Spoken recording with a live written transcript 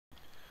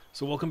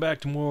So welcome back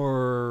to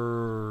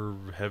more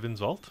Heaven's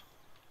Vault.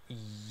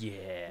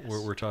 Yes.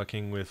 We're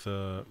talking with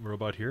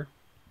robot here.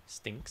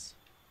 Stinks.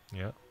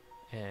 Yeah.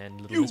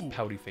 And little Miss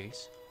Pouty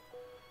Face.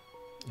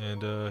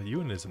 And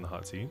Ewan is in the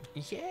hot seat.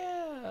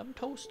 Yeah, I'm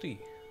toasty.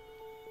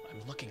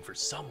 I'm looking for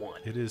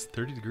someone. It is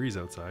 30 degrees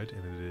outside,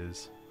 and it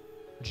is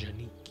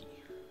Janiki.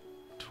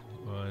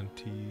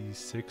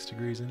 26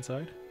 degrees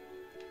inside.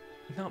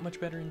 Not much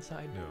better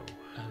inside.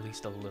 No. At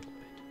least a little bit.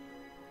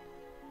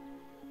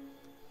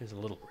 There's a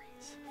little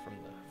breeze from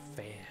the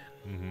fan.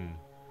 Mm-hmm.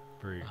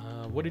 Very.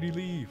 What did he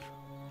leave?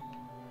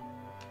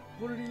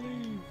 What did he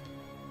leave?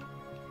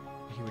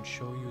 He would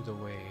show you the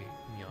way,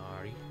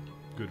 Nyari.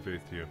 Good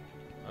faith to you.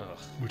 Ugh.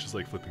 Which is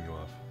like flipping you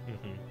off.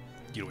 Mm-hmm.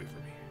 Get away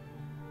from me.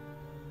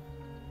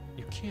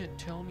 You can't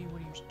tell me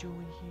what he was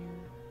doing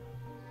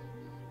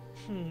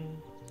here.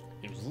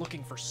 He was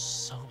looking for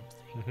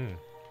something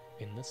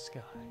in the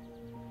sky.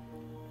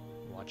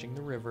 Watching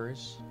the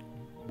rivers.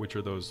 Which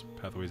are those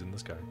pathways in the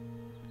sky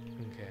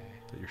Okay.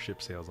 that your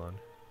ship sails on?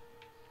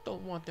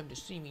 Don't want them to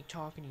see me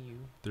talking to you.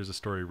 There's a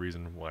story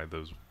reason why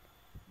those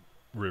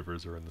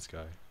rivers are in the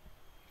sky.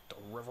 The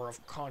river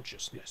of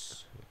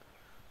consciousness.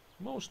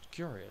 Most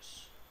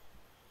curious.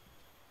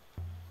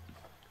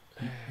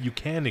 You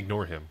can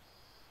ignore him.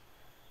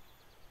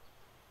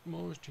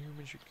 Most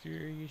humans are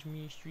curious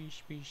mystery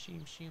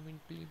species human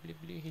blah blah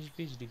blah has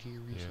visited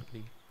here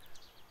recently.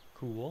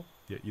 Cool.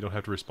 Yeah, you don't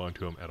have to respond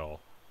to him at all.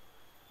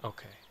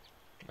 Okay.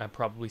 That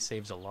probably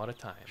saves a lot of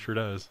time. Sure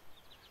does.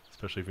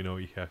 Especially if you know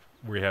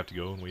where you have to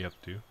go and what you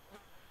have to do.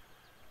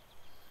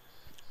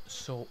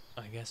 So,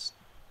 I guess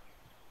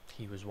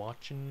he was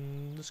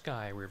watching the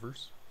sky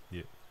rivers.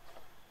 Yeah.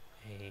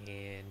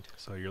 And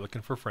So you're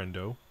looking for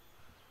Friendo.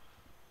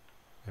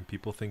 And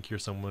people think you're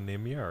someone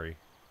named Miari.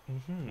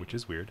 Which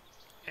is weird.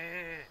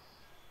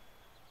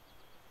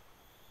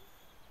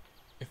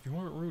 If you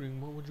weren't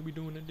rooting, what would you be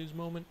doing at this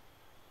moment?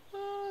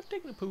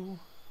 Taking a poo.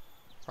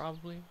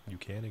 Probably. You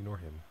can ignore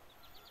him.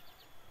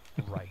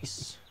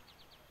 Rice.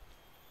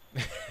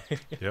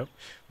 Yep.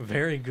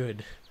 Very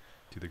good.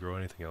 Do they grow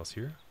anything else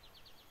here?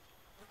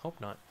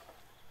 Hope not.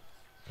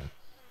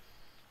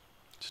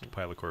 Just a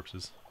pile of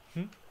corpses.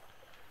 Hmm?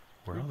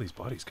 Where all these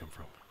bodies come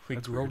from? We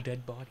That's grow weird.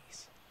 dead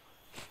bodies.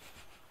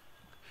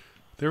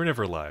 They were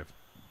never alive.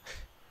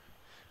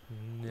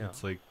 No.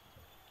 It's like,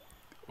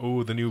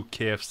 oh, the new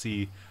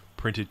KFC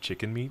printed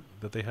chicken meat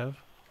that they have.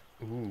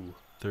 Ooh.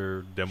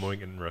 They're demoing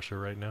it in Russia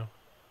right now.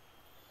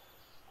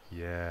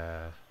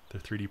 Yeah,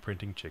 they're 3D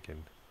printing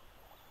chicken.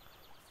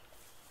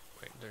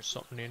 Wait, there's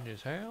something in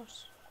his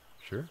house?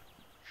 Sure.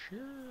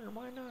 Sure,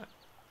 why not?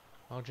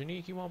 Well,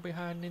 Janiki won't be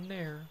hiding in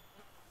there.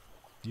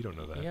 You don't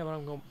know that. Yeah,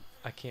 but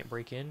I can't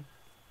break in.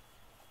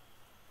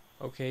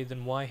 Okay,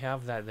 then why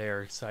have that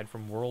there aside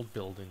from world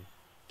building?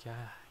 God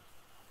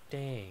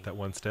dang. That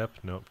one step?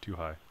 Nope, too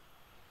high.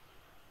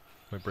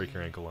 Might break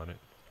your ankle on it.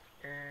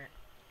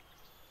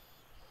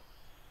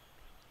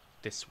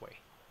 This way.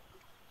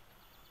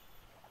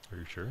 Are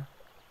you sure?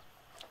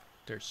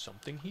 There's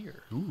something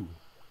here. Ooh.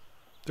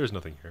 There's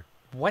nothing here.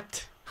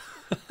 What?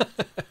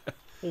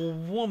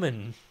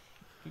 Woman.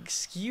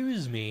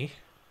 Excuse me.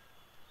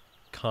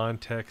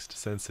 Context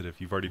sensitive.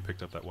 You've already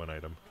picked up that one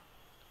item.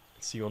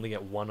 So you only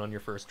get one on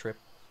your first trip?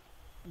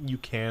 You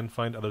can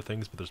find other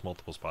things, but there's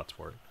multiple spots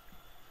for it.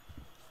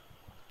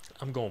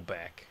 I'm going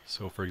back.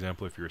 So, for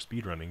example, if you're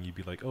speedrunning, you'd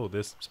be like, oh,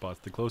 this spot's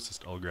the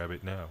closest. I'll grab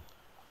it now.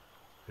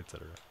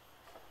 Etc.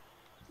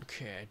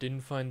 Okay, I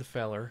didn't find the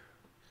feller.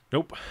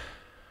 Nope.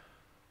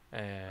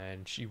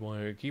 And she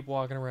wanted to keep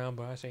walking around,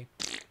 but I say,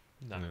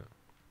 no. No.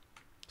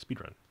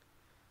 Speedrun.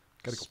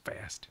 Gotta go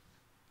fast.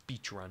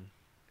 Beach run.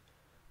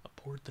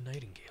 Aboard the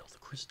Nightingale, the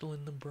crystal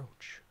in the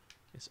brooch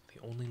is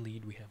the only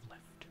lead we have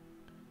left.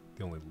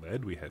 The only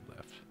lead we had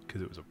left,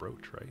 because it was a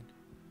brooch, right?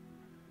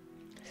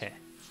 Heh.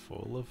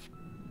 Full of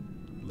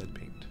lead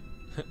paint.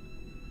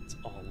 It's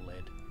all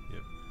lead.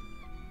 Yep.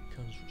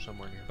 Comes from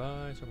somewhere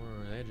nearby, somewhere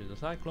on the edge of the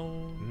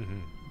cyclone. Mm-hmm.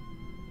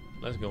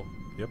 Let's go.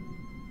 Yep.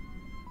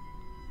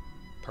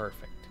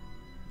 Perfect.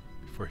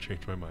 Before I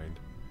change my mind.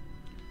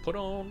 Put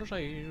on the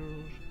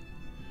sails.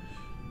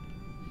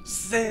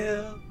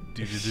 Sail!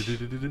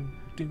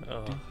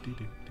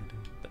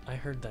 I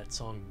heard that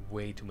song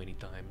way too many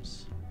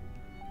times.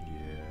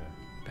 Yeah.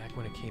 Back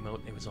when it came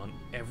out, it was on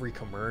every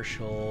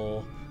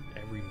commercial,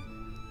 every...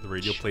 The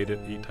radio played it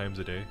show. 8 times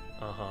a day.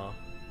 Uh-huh.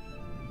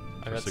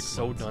 I For got 6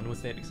 so months. done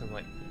with it because I'm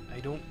like, I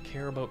don't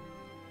care about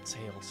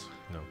sales.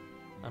 No.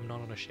 I'm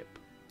not on a ship.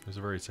 It's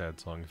a very sad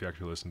song if you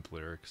actually listen to the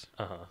lyrics.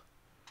 Uh-huh.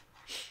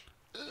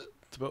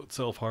 It's about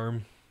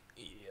self-harm.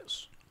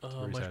 Yes. very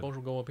Am I sad. supposed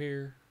to go up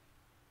here?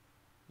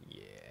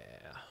 Yeah.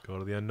 Go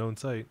to the unknown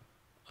site.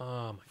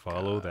 Oh my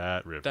Follow God.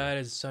 that river. That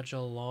is such a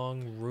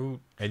long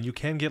route. And you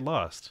can get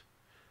lost.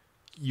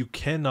 You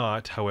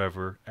cannot,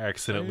 however,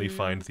 accidentally Mm.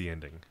 find the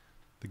ending.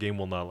 The game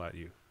will not let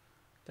you.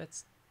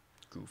 That's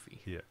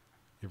goofy. Yeah.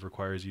 It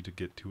requires you to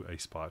get to a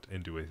spot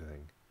and do a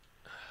thing.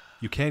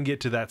 You can get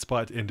to that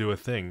spot and do a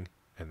thing,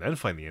 and then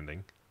find the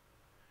ending.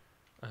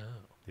 Oh.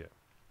 Yeah.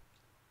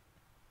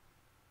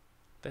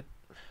 That.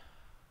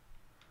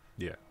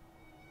 Yeah.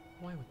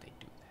 Why would they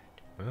do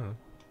that? I don't know.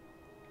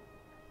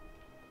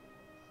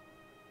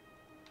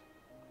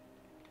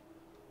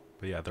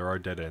 But yeah, there are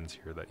dead ends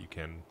here that you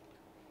can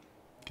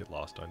get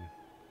lost on.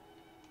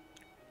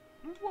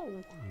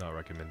 Whoa. Not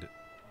recommend it.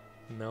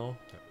 No?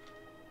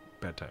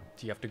 Bad time.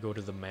 Do you have to go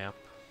to the map?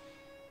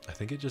 I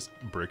think it just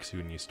breaks you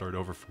and you start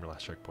over from your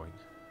last checkpoint.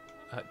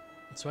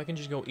 So I can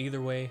just go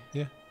either way?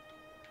 Yeah.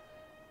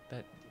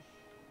 That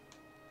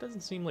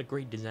doesn't seem like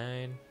great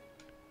design.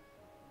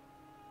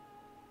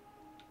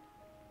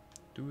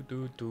 Can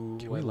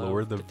we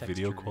lower the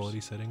video quality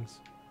settings?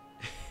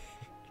 I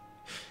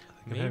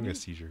think I'm having a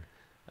seizure.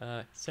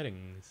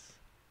 Settings.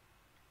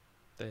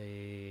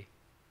 They...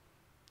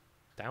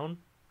 Down?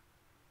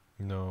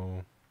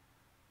 No,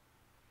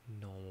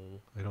 No.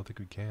 I don't think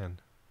we can.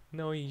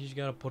 No, you just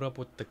gotta put up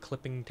with the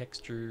clipping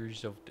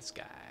textures of the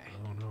sky.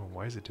 Oh no,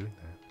 why is it doing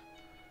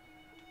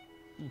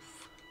that?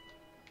 Oof.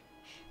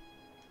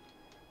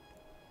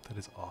 That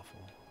is awful.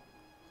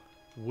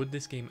 Would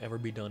this game ever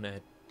be done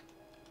at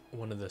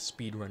one of the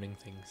speedrunning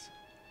things?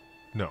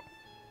 No.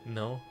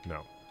 No?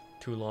 No.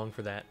 Too long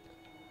for that?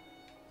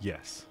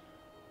 Yes.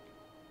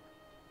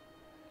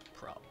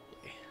 Probably.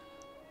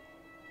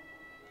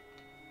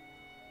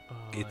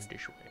 It's-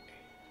 this way.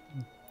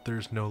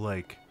 There's no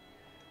like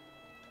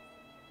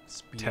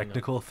Speeding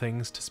technical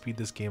things to speed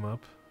this game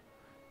up.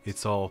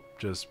 It's all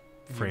just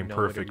frame know it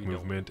or perfect you don't.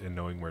 movement and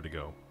knowing where to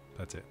go.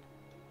 That's it.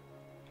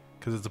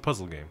 Because it's a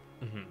puzzle game.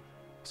 Mm-hmm.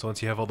 So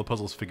once you have all the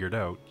puzzles figured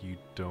out, you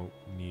don't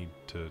need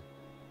to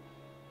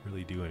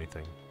really do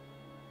anything.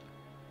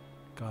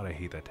 God, I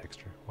hate that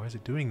texture. Why is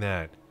it doing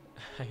that?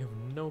 I have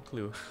no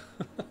clue.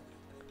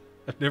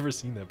 I've never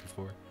seen that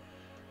before.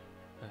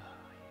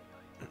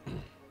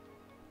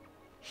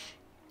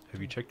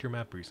 Have you checked your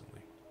map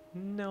recently?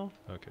 No.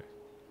 Okay,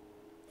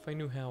 If I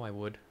knew how, I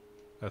would.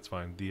 that's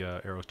fine. The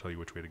arrows tell you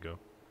which way to go.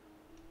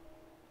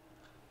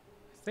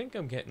 I think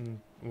I'm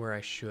getting where I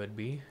should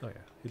be. Oh yeah,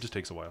 it just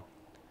takes a while.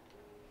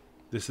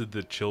 This is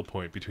the chill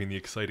point between the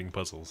exciting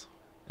puzzles.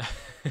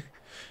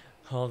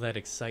 All that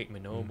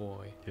excitement, oh Mm.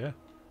 boy. Yeah.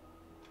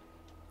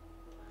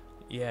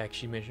 Yeah,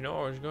 she mentioned,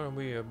 oh, it's gonna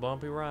be a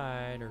bumpy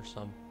ride or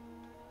some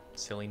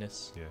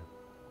silliness. Yeah.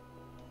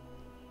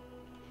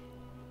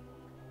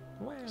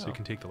 Wow. So you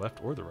can take the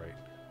left or the right.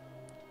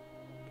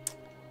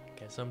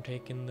 Guess I'm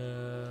taking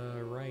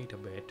the right a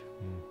bit.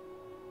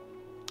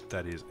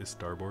 That is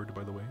starboard,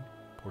 by the way.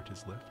 Port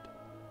is left.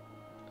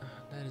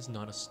 That is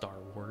not a Star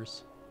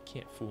Wars.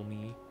 Can't fool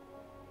me.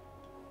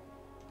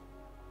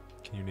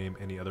 Can you name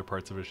any other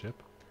parts of a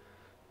ship?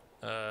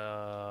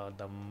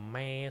 The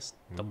mast,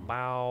 the Ooh.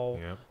 bow,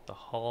 Yeah. the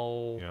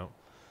hull, Yeah.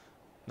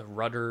 the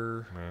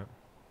rudder.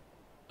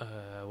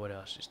 Yeah. What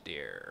else is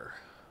there?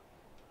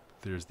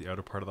 There's the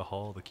outer part of the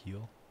hull, the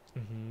keel.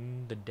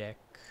 The deck.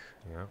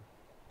 Yeah.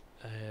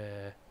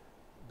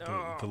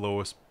 Oh. The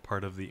lowest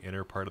part of the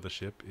inner part of the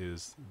ship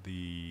is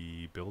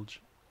the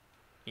bilge.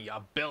 Yeah,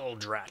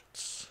 bilge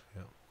rats.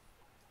 Yeah.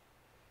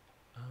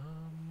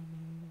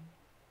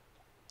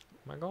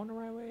 Am I going the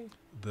right way?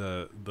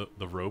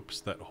 The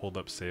ropes that hold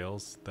up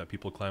sails that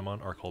people climb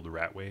on are called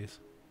ratways.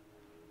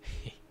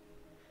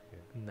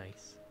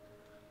 Nice.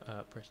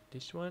 Press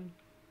this one.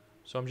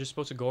 So I'm just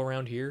supposed to go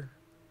around here?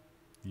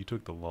 You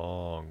took the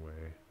long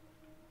way.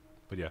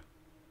 But yeah,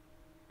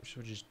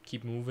 So just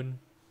keep moving?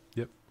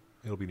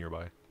 it'll be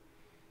nearby.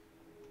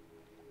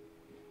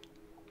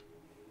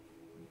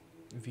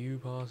 View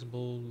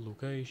possible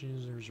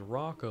locations. There's a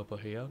rock up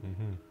ahead.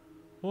 Mm-hmm.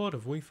 What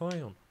have we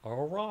found? A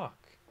rock.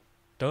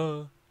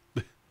 Duh.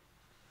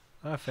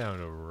 I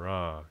found a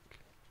rock.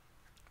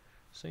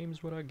 Same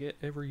as what I get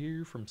every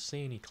year from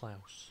Santa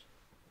Claus.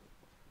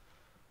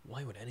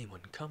 Why would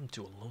anyone come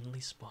to a lonely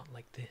spot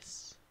like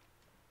this?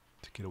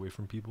 To get away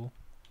from people.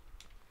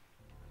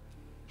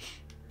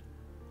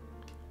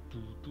 Do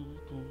do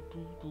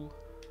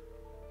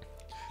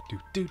do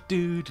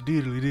do do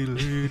do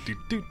do do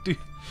do do.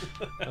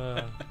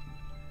 Yeah.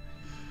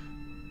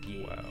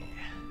 Wow.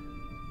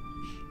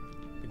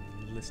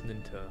 Been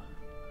listening to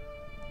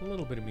a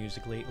little bit of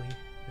music lately.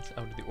 It's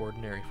out of the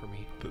ordinary for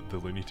me. The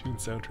Looney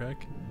Tunes soundtrack.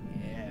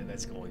 Yeah,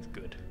 that's always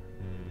good.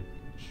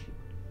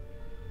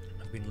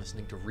 I've been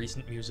listening to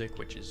recent music,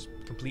 which is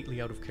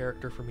completely out of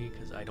character for me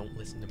because I don't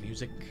listen to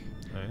music.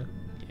 Oh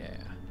yeah.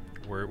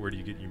 Yeah. Where do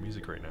you get your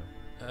music right now?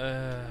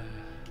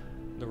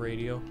 The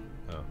radio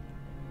Oh.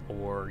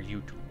 or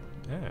YouTube.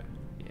 Yeah.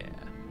 Yeah.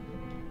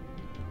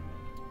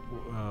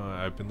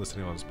 I've been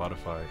listening on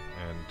Spotify,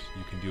 and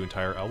you can do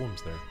entire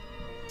albums there.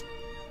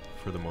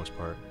 For the most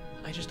part.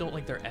 I just don't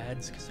like their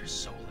ads because they're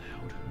so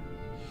loud.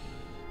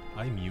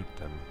 I mute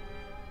them.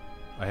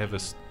 I have a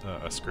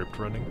script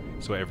running,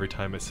 so every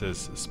time it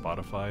says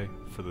Spotify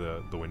for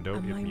the window, A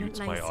it moment mutes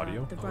my later,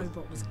 audio. The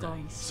robot was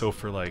gone. So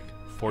for like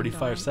And I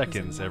 45 was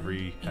seconds alone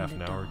every in half the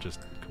an hour, dark. just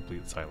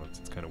complete silence.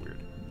 It's kind of weird.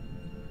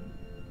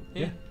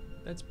 Yeah. Yeah.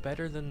 That's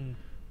better than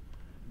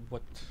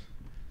what.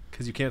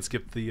 Because you can't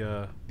skip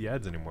the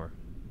ads anymore.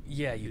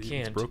 Yeah, you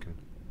can't. It's broken.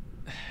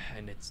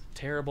 And it's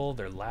terrible.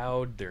 They're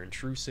loud. They're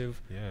intrusive.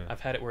 Yeah.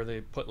 I've had it where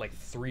they put like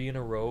 3 in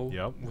a row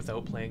Yep.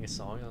 without playing a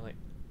song. I'm like,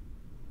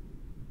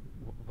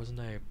 wasn't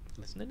I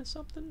listening to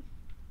something?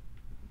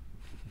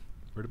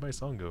 Where did my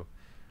song go?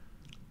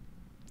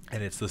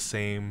 And it's the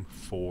same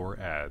 4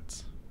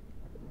 ads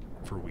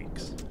for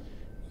weeks.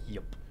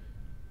 Yep.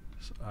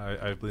 So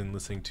I've been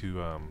listening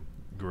to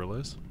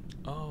Gorillaz,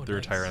 Oh, their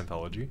nice. entire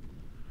anthology.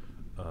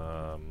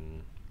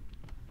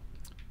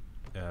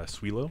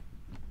 Swelo,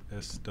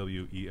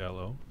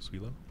 Swelo,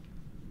 Swelo.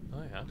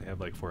 Oh yeah. They have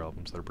like 4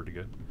 albums that are pretty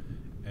good.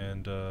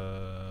 And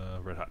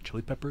Red Hot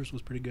Chili Peppers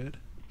was pretty good.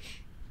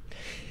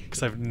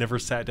 Because I've never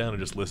sat down and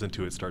just listened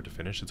to it start to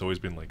finish. It's always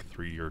been like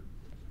 3 or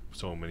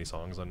so many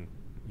songs on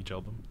each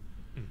album.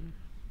 Mm-hmm.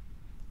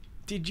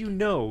 Did you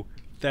know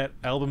that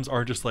albums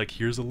aren't just like,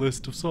 here's a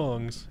list of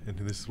songs and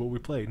this is what we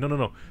play? No, no,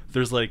 no.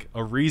 There's like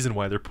a reason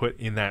why they're put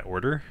in that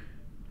order.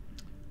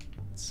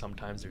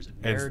 Sometimes there's a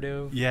And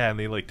narrative. yeah, and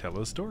they like tell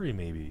a story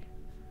maybe.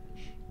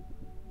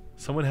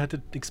 Someone had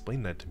to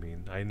explain that to me,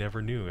 and I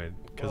never knew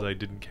because I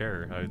didn't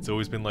care. It's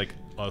always been like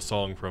a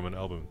song from an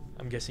album.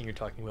 I'm guessing you're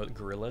talking about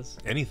Gorillaz.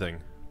 Anything.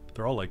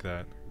 They're all like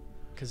that.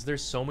 Because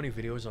there's so many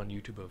videos on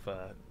YouTube of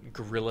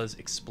Gorillaz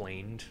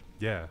explained,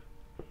 Yeah.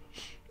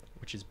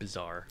 which is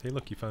bizarre. Hey,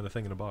 look, you found a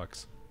thing in a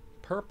box.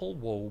 Purple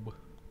wobe.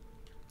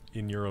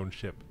 In your own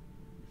ship.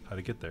 How'd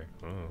it get there?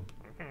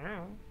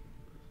 Oh.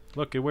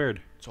 Look, it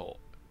weird. So,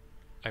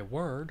 I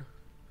word.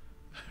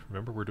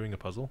 Remember we're doing a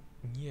puzzle?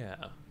 Yeah.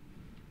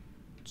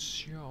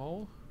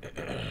 So,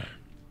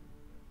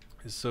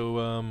 So,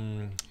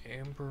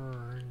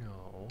 Emperor,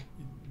 no.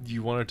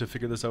 you wanted to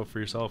figure this out for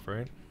yourself,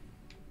 right?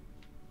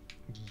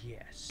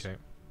 Yes. Okay.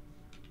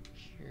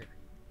 Sure.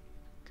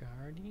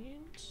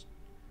 Guardians?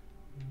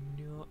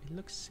 No, it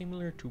looks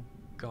similar to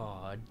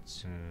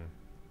gods.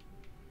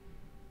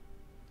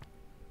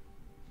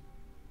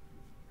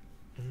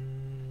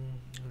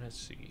 Let's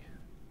see.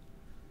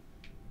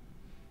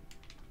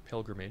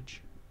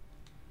 Pilgrimage.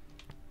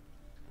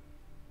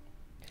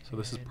 So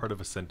this is And part of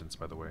a sentence,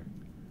 by the way.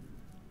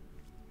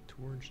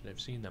 two words that I've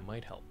seen that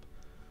might help.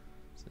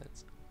 So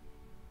that's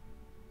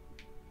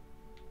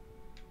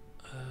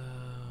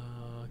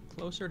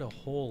closer to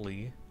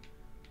holy.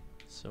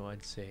 So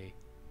I'd say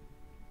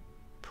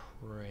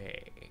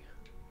pray.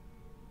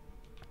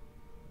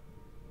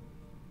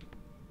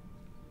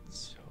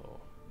 So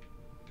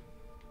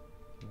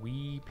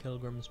we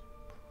pilgrims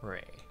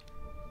pray.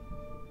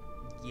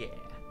 Yeah.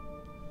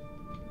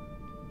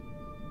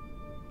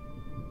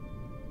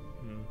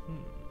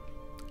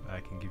 I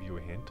can give you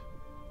a hint,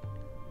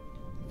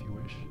 if you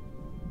wish.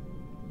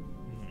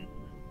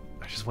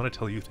 I just want to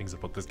tell you things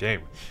about this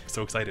game. I'm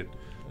so excited.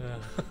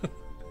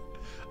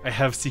 I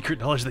have secret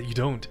knowledge that you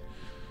don't.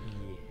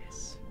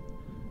 Yes.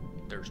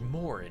 There's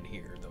more in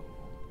here, though.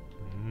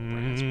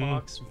 Brass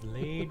box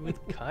laid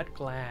with cut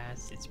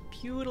glass. It's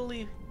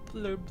beautifully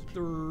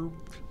blurb.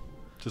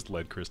 Just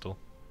lead crystal.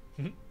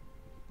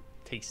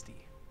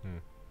 Tasty. Hmm.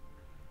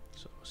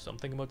 So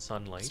something about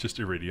sunlight. It's just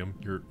iridium.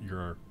 You're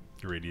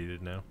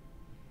irradiated now.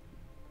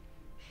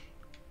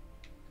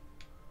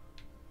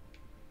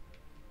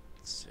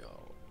 So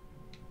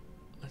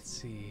let's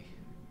see.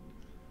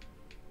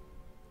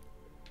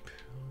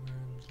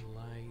 Pilgrim's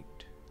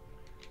light.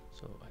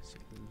 So I see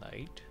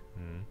light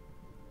and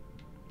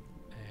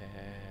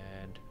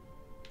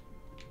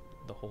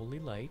the holy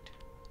light.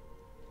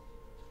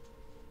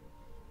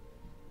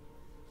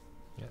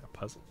 Yeah,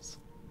 puzzles.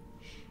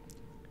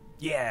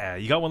 Yeah,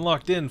 you got one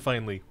locked in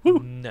finally. Woo!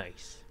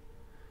 Nice.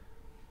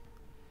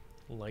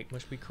 Light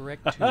must be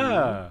correct too.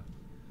 Ah!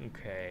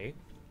 Okay.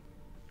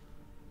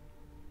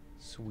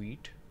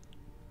 Sweet.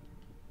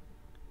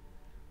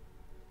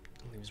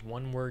 Leaves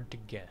one word to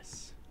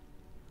guess.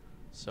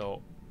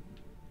 So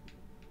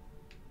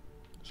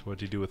So what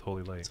do you do with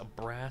holy light? it's a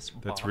brass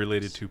box. That's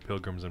related to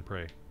pilgrims and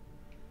pray.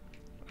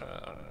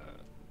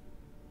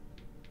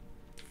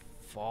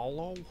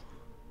 Follow?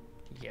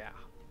 Yeah.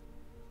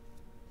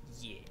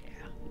 Yeah.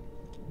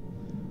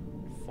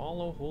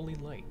 Follow holy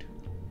light.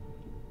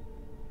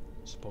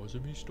 Supposed to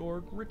be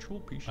stored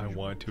ritual pieces. I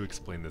want to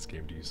explain this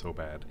game to you so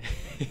bad.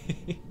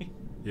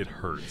 It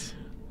hurts.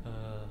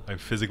 I'm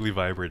physically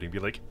vibrating. Be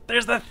like,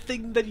 there's that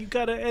thing that you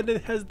gotta, and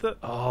it has the.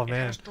 Oh It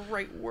man. has the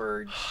right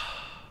words.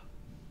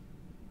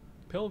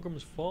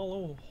 Pilgrims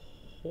follow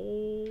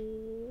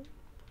whole.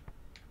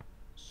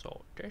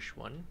 So this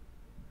one.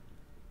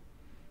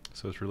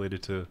 So it's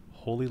related to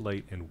holy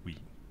light and we,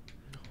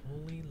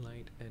 Holy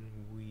light and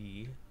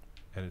we.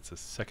 and it's a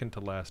second to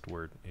last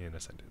word in a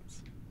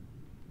sentence.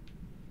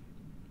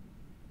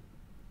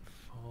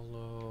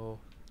 Follow.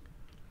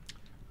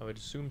 I would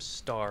assume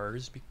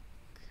stars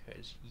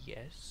because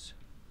yes.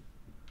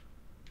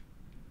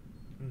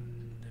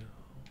 No.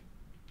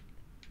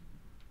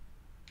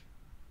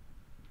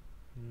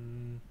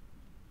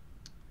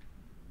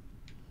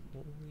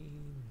 Holy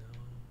no.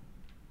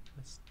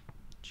 Let's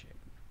check.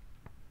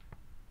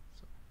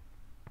 So,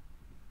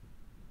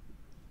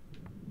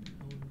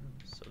 pilgrims.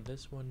 So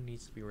this one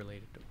needs to be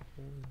related to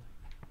holy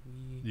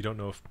light. You don't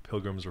know if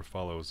pilgrims or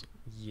follows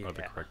Yeah. are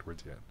the correct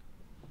words yet.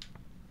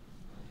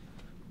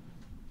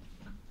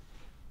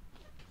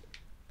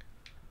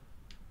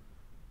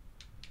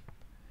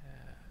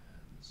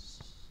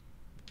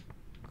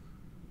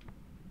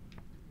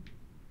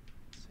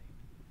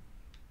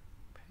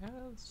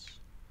 else.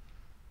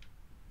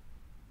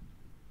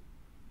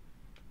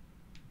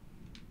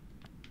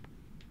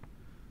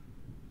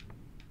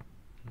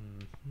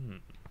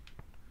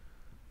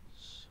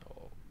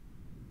 So,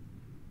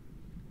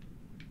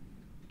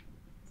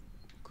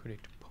 could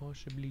it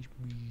possibly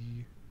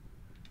be?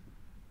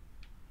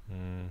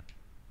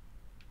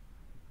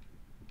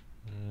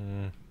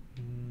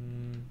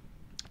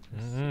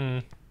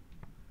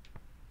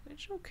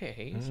 It's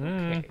okay. It's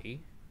okay.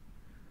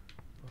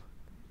 Book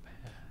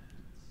paths.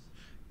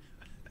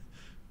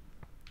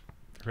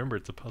 Remember,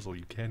 it's a puzzle.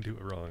 You can do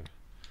it wrong.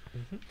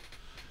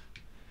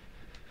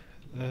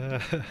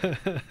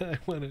 I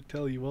want to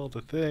tell you all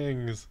the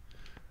things.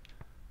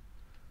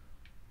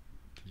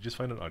 Did you just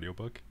find an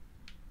audiobook?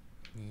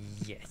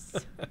 Yes.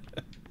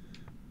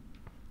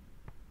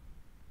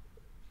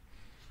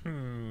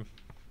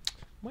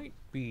 Might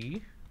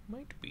be.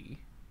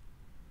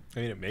 I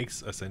mean, it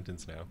makes a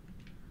sentence now.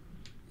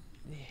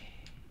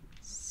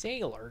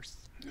 Sailors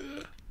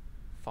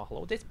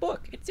follow this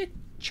book. It's a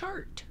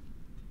chart.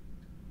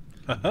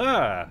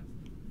 Haha!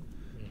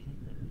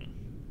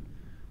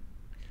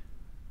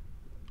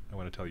 I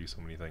want to tell you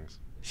so many things.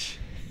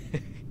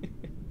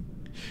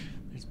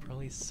 There's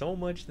probably so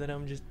much that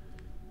I'm just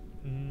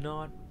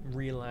not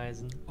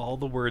realizing. All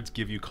the words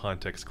give you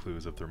context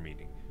clues of their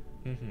meaning.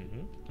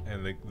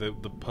 And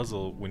the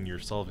puzzle, when you're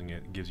solving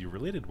it, gives you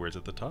related words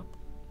at the top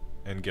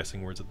and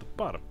guessing words at the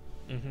bottom.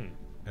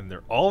 And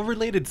they're all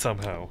related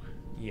somehow.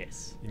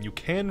 Yes. And you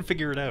can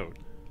figure it out.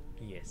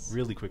 Yes.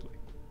 Really quickly,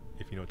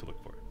 if you know what to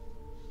look for.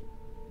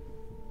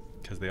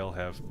 Because they all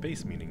have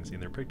base meanings in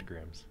their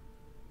pictograms.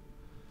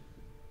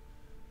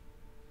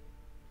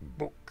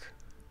 Book.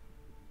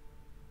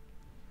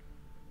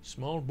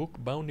 Small book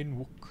bound in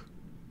book.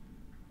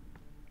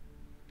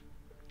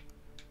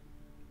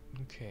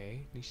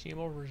 Okay, the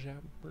symbol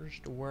resembles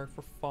the word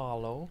for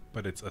follow.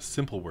 But it's a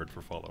simple word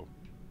for follow.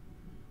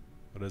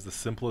 What is the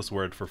simplest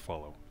word for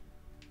follow?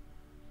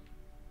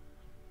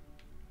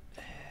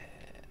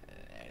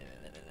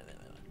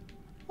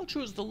 I'll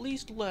choose the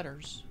least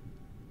letters.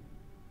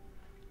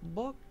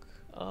 Book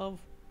of...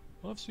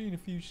 I've seen a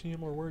few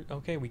similar words.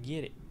 Okay, we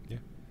get it. Yeah.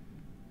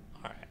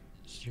 Alright,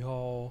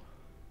 so...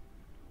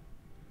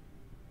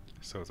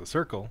 So it's a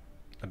circle,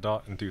 a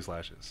dot, and 2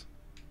 slashes.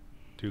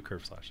 2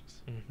 curved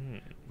slashes.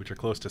 Which are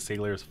close to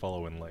sailors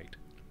follow in light.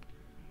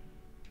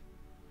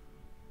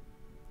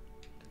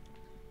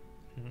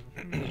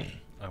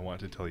 I want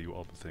to tell you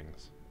all the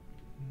things.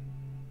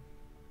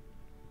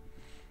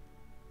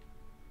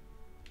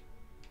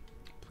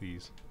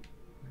 Please.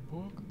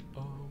 Book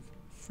of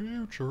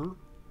future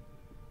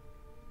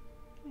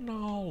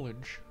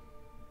knowledge.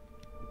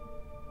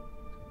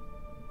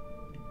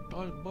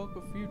 Does Book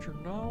of Future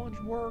Knowledge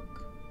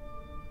work?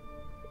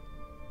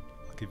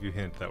 I'll give you a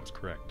hint, that was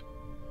correct.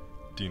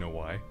 Do you know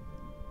why?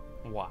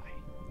 Why?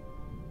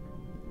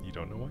 You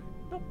don't know why?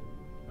 Nope.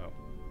 Oh.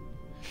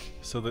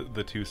 So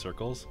the 2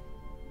 circles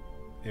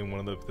in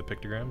one of the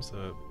pictograms,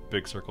 a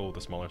big circle with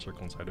a smaller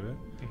circle inside of it,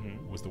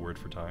 was the word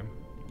for time.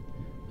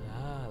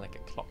 Ah, like a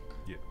clock.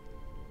 Yeah.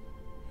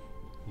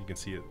 You can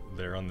see it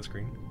there on the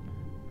screen.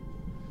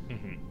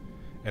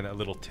 And that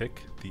little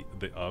tick,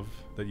 the of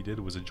that you did,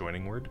 was a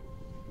joining word.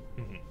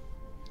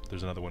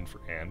 There's another one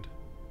for and,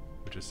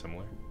 which is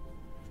similar.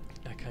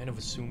 I kind of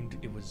assumed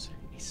it was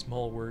a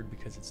small word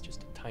because it's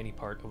just a tiny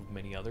part of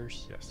many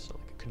others. Yes. So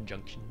like a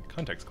conjunction.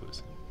 Context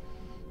clues.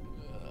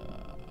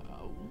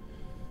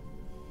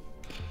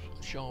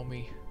 Show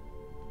me.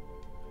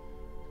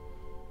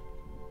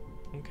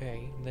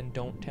 Okay, then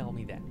don't tell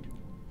me that.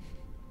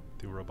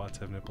 Do robots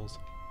have nipples?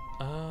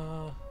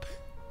 No.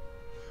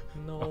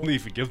 Only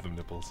if you give them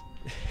nipples.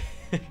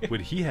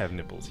 Would he have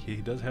nipples? He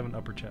does have an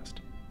upper chest.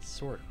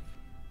 Sort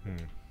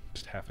of.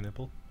 Just half a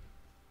nipple?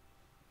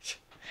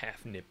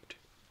 Half nipped.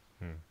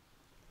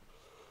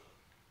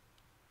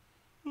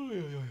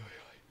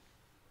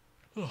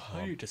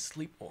 I need to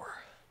sleep more.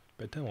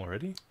 Bedtime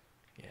already?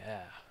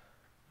 Yeah.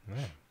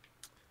 Man.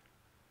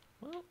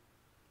 Well,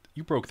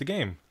 You broke the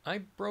game. I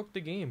broke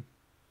the game.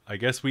 I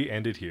guess we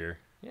ended here.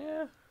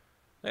 Yeah.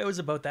 It was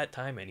about that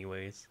time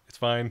anyways. It's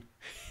fine.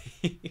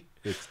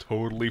 It's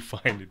totally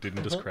fine. It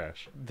didn't just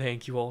crash.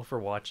 Thank you all for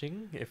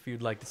watching. If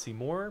you'd like to see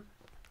more,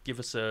 give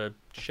us a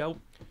shout.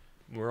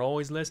 We're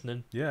always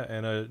listening. Yeah,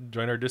 and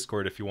join our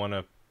Discord if you want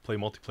to play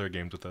multiplayer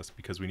games with us,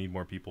 because we need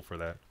more people for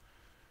that.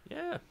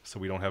 Yeah. So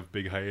we don't have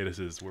big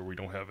hiatuses where we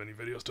don't have any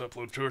videos to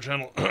upload to our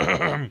channel.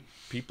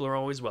 People are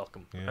always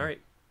welcome. Yeah. All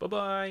right.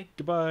 Bye-bye.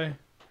 Goodbye.